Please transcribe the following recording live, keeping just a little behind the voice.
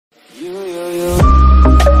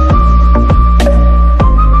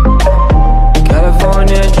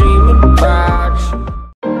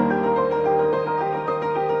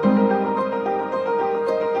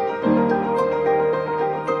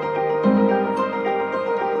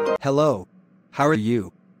Hello. How are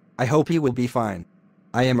you? I hope you will be fine.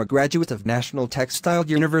 I am a graduate of National Textile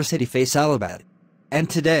University Faisalabad. And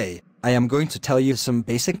today, I am going to tell you some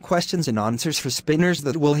basic questions and answers for spinners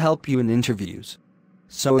that will help you in interviews.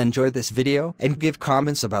 So enjoy this video and give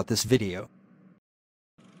comments about this video.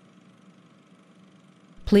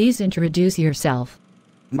 Please introduce yourself.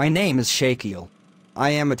 My name is Shakil.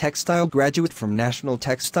 I am a textile graduate from National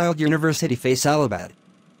Textile University Faisalabad.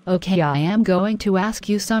 Okay, I am going to ask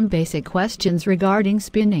you some basic questions regarding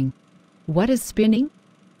spinning. What is spinning?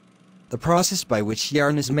 The process by which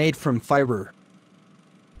yarn is made from fiber.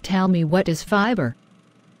 Tell me, what is fiber?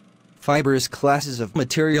 Fiber is classes of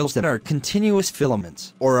materials that are continuous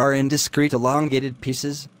filaments or are in discrete elongated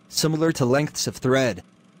pieces, similar to lengths of thread.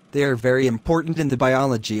 They are very important in the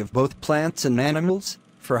biology of both plants and animals,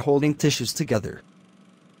 for holding tissues together.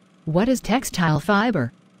 What is textile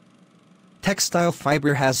fiber? Textile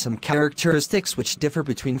fiber has some characteristics which differ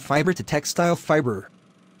between fiber to textile fiber.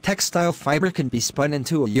 Textile fiber can be spun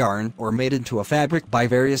into a yarn or made into a fabric by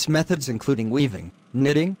various methods including weaving,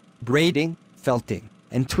 knitting, braiding, felting,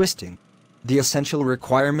 and twisting. The essential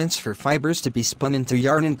requirements for fibers to be spun into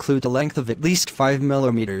yarn include a length of at least 5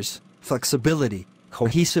 mm, flexibility,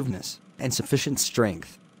 cohesiveness, and sufficient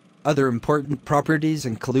strength. Other important properties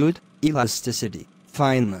include elasticity,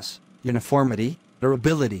 fineness, uniformity,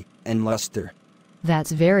 durability, and luster.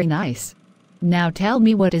 That's very nice. Now tell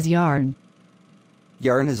me, what is yarn?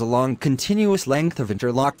 Yarn is a long continuous length of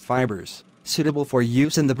interlocked fibers, suitable for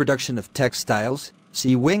use in the production of textiles,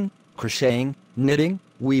 sewing, crocheting, knitting,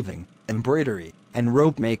 weaving, embroidery, and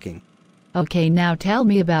rope making. Okay, now tell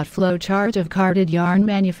me about flowchart of carded yarn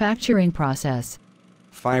manufacturing process.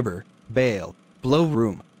 Fiber, bale,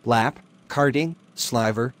 blowroom, lap, carding,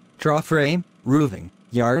 sliver, draw frame, roofing,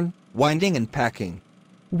 yarn, winding and packing.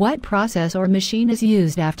 What process or machine is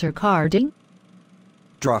used after carding?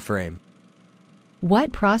 Draw frame.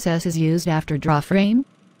 What process is used after draw frame?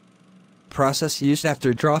 Process used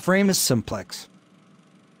after draw frame is simplex.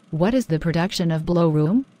 What is the production of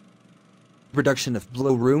blowroom? Production of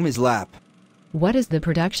blowroom is lap. What is the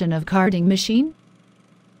production of carding machine?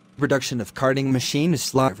 Production of carding machine is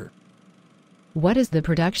sliver. What is the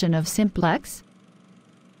production of simplex?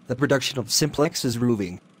 The production of simplex is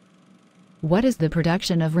roofing. What is the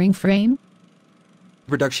production of ring frame?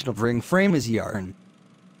 Production of ring frame is yarn.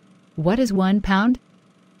 What is 1 pound?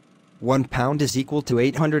 1 pound is equal to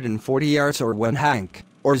 840 yards or 1 hank,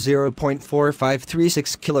 or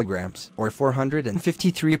 0.4536 kilograms, or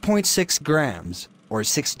 453.6 grams, or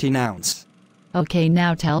 16 ounce. Okay,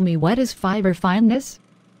 now tell me, what is fiber fineness?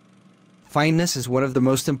 Fineness is one of the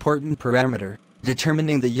most important parameter,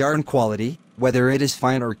 determining the yarn quality, whether it is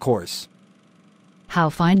fine or coarse. How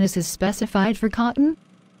fineness is specified for cotton?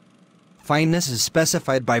 Fineness is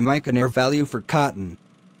specified by micronear value for cotton.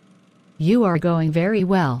 You are going very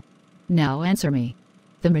well. Now answer me.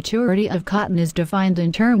 The maturity of cotton is defined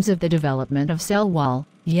in terms of the development of cell wall,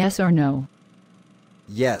 yes or no?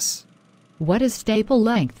 Yes. What is staple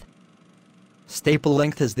length? Staple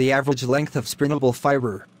length is the average length of spinnable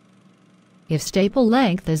fiber. If staple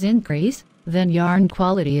length is increased, then yarn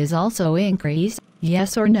quality is also increased,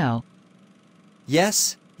 yes or no?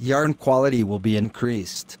 Yes, yarn quality will be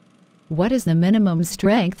increased. What is the minimum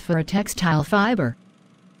strength for a textile fiber?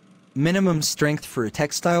 Minimum strength for a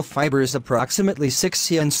textile fiber is approximately 6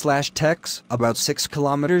 cn/tex, about 6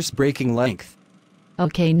 kilometers breaking length.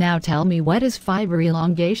 Okay, now tell me, what is fiber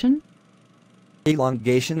elongation?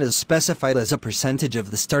 Elongation is specified as a percentage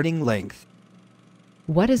of the starting length.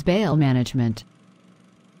 What is bale management?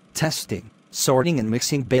 Testing, sorting and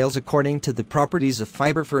mixing bales according to the properties of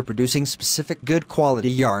fiber for producing specific good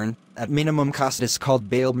quality yarn at minimum cost is called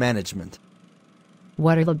bale management.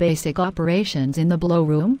 What are the basic operations in the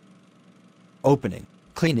blowroom? Opening,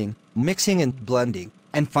 cleaning, mixing and blending,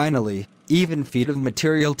 and finally, even feed of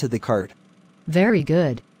material to the cart. Very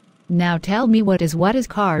good. Now tell me, what is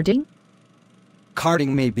carding?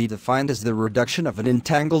 Carding may be defined as the reduction of an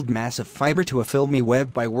entangled mass of fiber to a filmy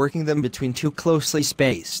web by working them between two closely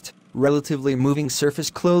spaced, relatively moving surface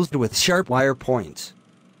closed with sharp wire points.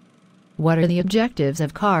 What are the objectives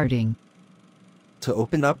of carding? To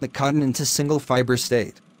open up the cotton into single fiber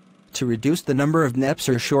state, to reduce the number of neps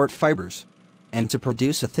or short fibers, and to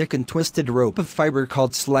produce a thick and twisted rope of fiber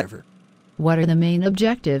called sliver. What are the main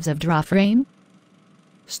objectives of draw frame?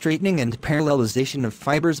 Straightening and parallelization of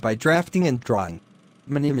fibers by drafting and drawing,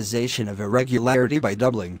 minimization of irregularity by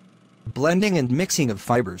doubling, blending and mixing of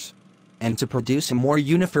fibers, and to produce a more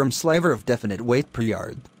uniform sliver of definite weight per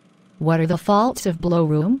yard. What are the faults of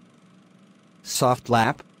blowroom? Soft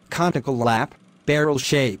lap, conical lap,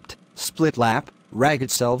 barrel-shaped, split lap,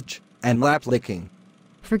 ragged selvage, and lap licking.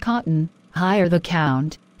 For cotton, higher the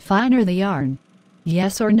count, finer the yarn.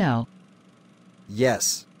 Yes or no?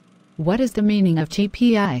 Yes. What is the meaning of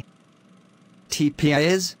TPI? TPI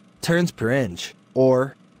is turns per inch,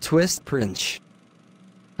 or twist per inch.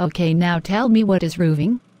 Okay, now tell me, what is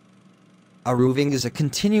roofing? A roofing is a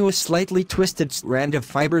continuous slightly twisted strand of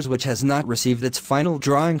fibers which has not received its final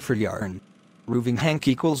drawing for yarn. Roofing hank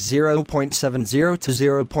equals 0.70 to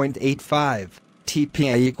 0.85.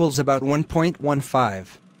 TPI equals about 1.15.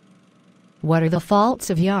 What are the faults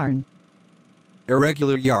of yarn?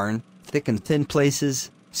 Irregular yarn, thick and thin places,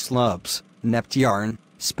 slubs, nepped yarn,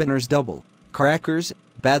 spinner's double, crackers,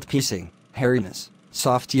 bad piecing, hairiness,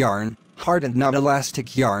 soft yarn, hard and not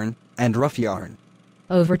elastic yarn, and rough yarn.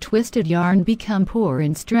 Over-twisted yarn become poor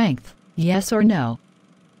in strength. Yes or no?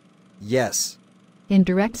 Yes. In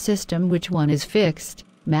direct system, which one is fixed,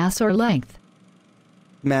 mass or length?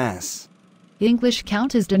 Mass. English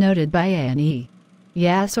count is denoted by A and E.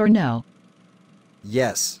 Yes or no?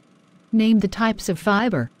 Yes. Name the types of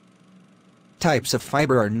fiber. Types of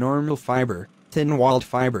fiber are normal fiber, thin-walled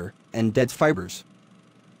fiber, and dead fibers.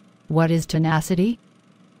 What is tenacity?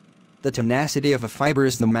 The tenacity of a fiber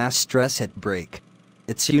is the mass stress at break.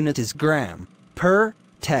 Its unit is gram per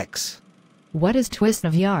tex. What is twist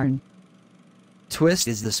of yarn? Twist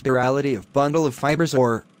is the spirality of bundle of fibers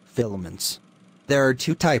or filaments. There are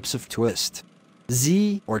two types of twist: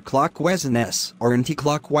 Z or clockwise and S or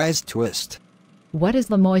anti-clockwise twist. What is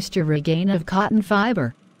the moisture regain of cotton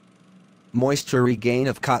fiber? Moisture regain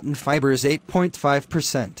of cotton fiber is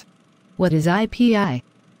 8.5%. What is IPI?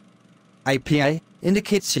 IPI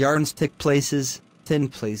indicates yarn's thick places, thin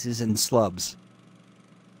places, and slubs.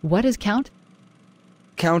 What is count?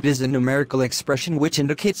 Count is a numerical expression which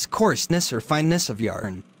indicates coarseness or fineness of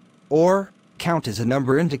yarn. Or, count is a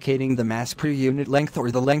number indicating the mass per unit length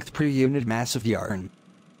or the length per unit mass of yarn.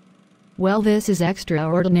 Well, this is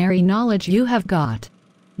extraordinary knowledge you have got.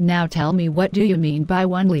 Now tell me, what do you mean by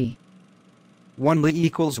 1 li? 1 li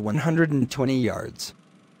equals 120 yards.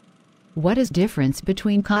 What is difference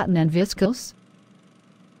between cotton and viscose?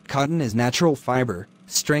 Cotton is natural fiber,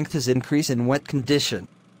 strength is increase in wet condition.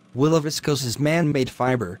 Wool viscose is man-made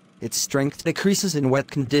fiber, its strength decreases in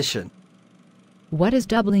wet condition. What is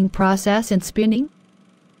doubling process in spinning?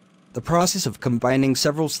 The process of combining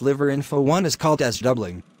several sliver info one is called as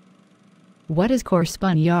doubling. What is core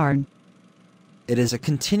spun yarn? It is a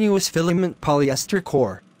continuous filament polyester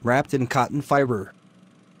core, wrapped in cotton fiber.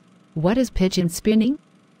 What is pitch in spinning?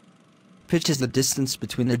 Pitch is the distance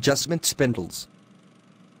between adjustment spindles.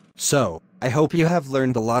 So, I hope you have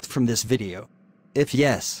learned a lot from this video. If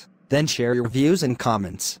yes, then share your views and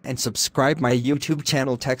comments and subscribe my YouTube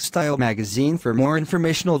channel Textile Magazine for more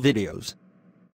informational videos.